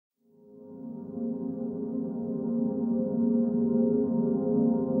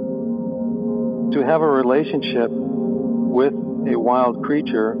To have a relationship with a wild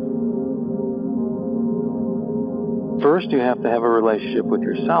creature, first you have to have a relationship with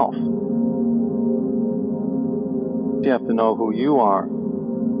yourself. You have to know who you are.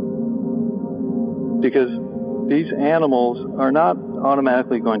 Because these animals are not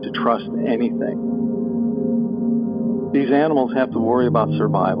automatically going to trust anything. These animals have to worry about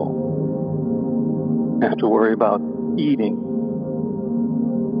survival. They have to worry about eating.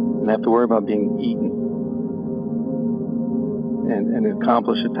 And they have to worry about being eaten. And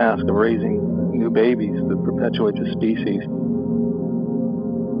accomplish the task of raising new babies to perpetuate the species.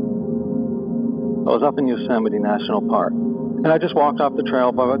 I was up in Yosemite National Park, and I just walked off the trail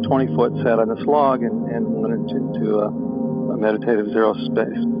about 20 foot, sat on this log, and went into a meditative zero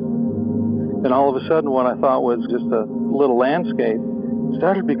space. And all of a sudden, what I thought was just a little landscape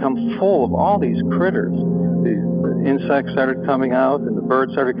started to become full of all these critters. The insects started coming out, and the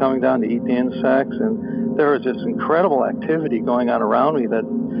birds started coming down to eat the insects, and there was this incredible activity going on around me that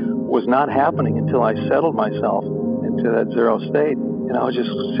was not happening until I settled myself into that zero state. And I was just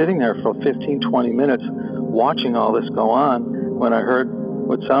sitting there for 15, 20 minutes watching all this go on when I heard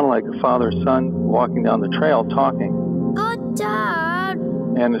what sounded like a father-son walking down the trail talking. Oh, Dad!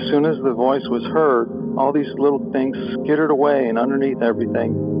 And as soon as the voice was heard, all these little things skittered away and underneath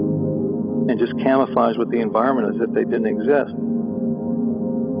everything and just camouflaged with the environment as if they didn't exist.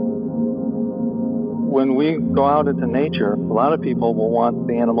 When we go out into nature, a lot of people will want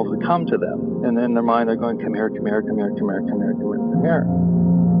the animals to come to them. And in their mind, they're going, come here, come here, come here, come here, come here, come here, come here.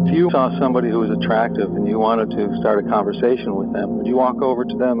 If you saw somebody who was attractive and you wanted to start a conversation with them, would you walk over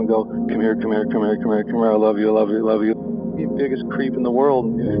to them and go, come here, come here, come here, come here, come here, I love you, I love you, I love you. You're the biggest creep in the world,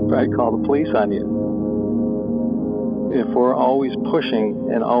 and you'd probably call the police on you. If we're always pushing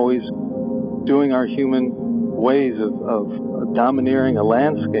and always doing our human ways of domineering a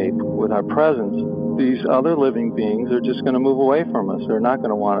landscape with our presence, these other living beings are just going to move away from us. They're not going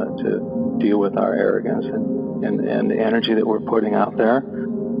to want to deal with our arrogance and the energy that we're putting out there.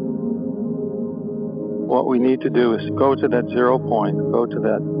 What we need to do is go to that zero point, go to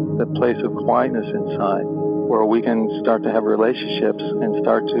that place of quietness inside, where we can start to have relationships and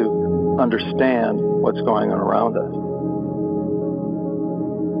start to understand what's going on around us.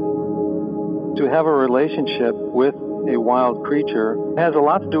 To have a relationship with a wild creature has a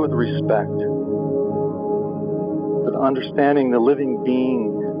lot to do with respect. But understanding the living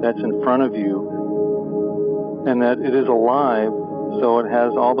being that's in front of you and that it is alive, so it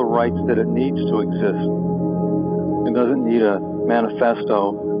has all the rights that it needs to exist. It doesn't need a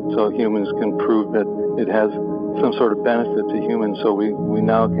manifesto so humans can prove that it has some sort of benefit to humans, so we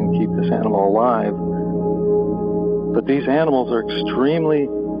now can keep this animal alive. But these animals are extremely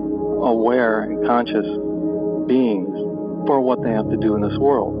aware and conscious beings for what they have to do in this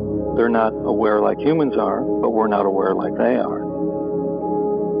world. They're not aware like humans are, but we're not aware like they are.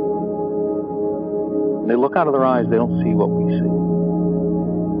 When they look out of their eyes, they don't see what we see.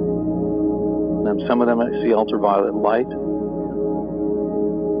 And some of them see ultraviolet light.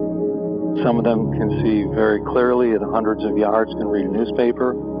 Some of them can see very clearly at hundreds of yards, can read a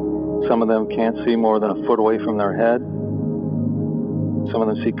newspaper. Some of them can't see more than a foot away from their head. Some of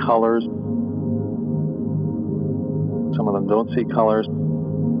them see colors. Some of them don't see colors.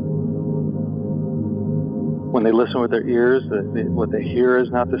 When they listen with their ears, what they hear is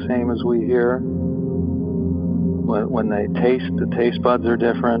not the same as we hear. When they taste, the taste buds are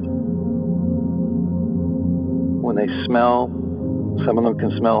different. When they smell, some of them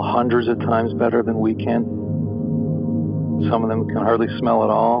can smell hundreds of times better than we can. Some of them can hardly smell at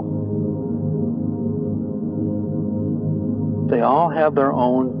all. They all have their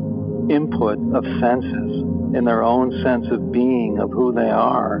own input of senses and their own sense of being, of who they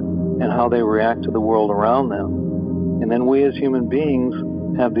are and how they react to the world around them. And then we as human beings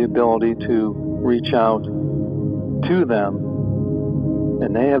have the ability to reach out to them,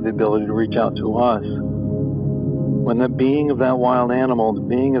 and they have the ability to reach out to us. When the being of that wild animal, the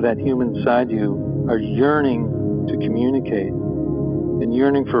being of that human inside you are yearning to communicate and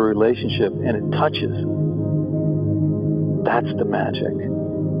yearning for a relationship, and it touches, that's the magic.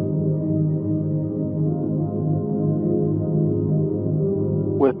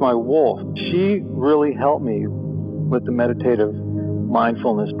 With my wolf, she really helped me with the meditative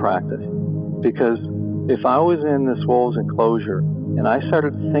mindfulness practice, because if I was in this wolf's enclosure and I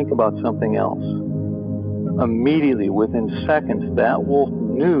started to think about something else, immediately, within seconds, that wolf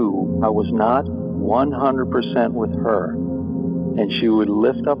knew I was not 100% with her, and she would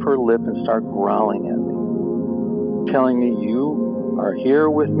lift up her lip and start growling at me, telling me, you are here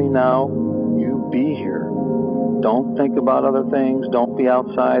with me now, you be here. Don't think about other things, don't be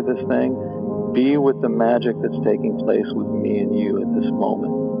outside this thing. Be with the magic that's taking place with me and you at this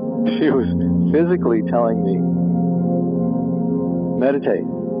moment. She was physically telling me, meditate,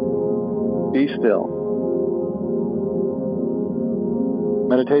 be still.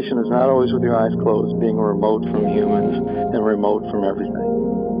 Meditation is not always with your eyes closed, being remote from humans and remote from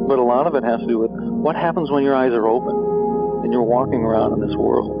everything. But a lot of it has to do with what happens when your eyes are open and you're walking around in this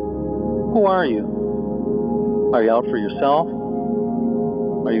world. Who are you? Are you out for yourself?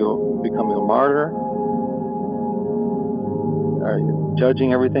 Are you becoming a martyr? Are you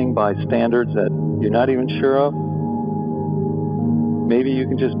judging everything by standards that you're not even sure of? Maybe you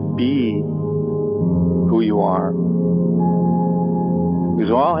can just be who you are. Because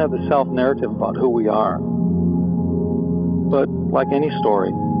we all have the self-narrative about who we are. But like any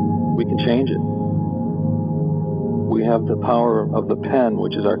story, we can change it. We have the power of the pen,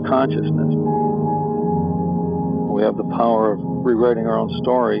 which is our consciousness. We have the power of rewriting our own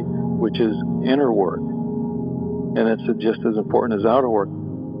story, which is inner work. And it's just as important as outer work.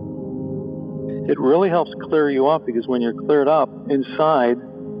 It really helps clear you up, because when you're cleared up inside,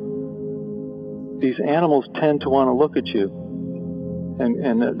 these animals tend to want to look at you,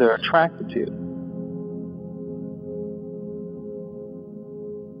 and they're attracted to you.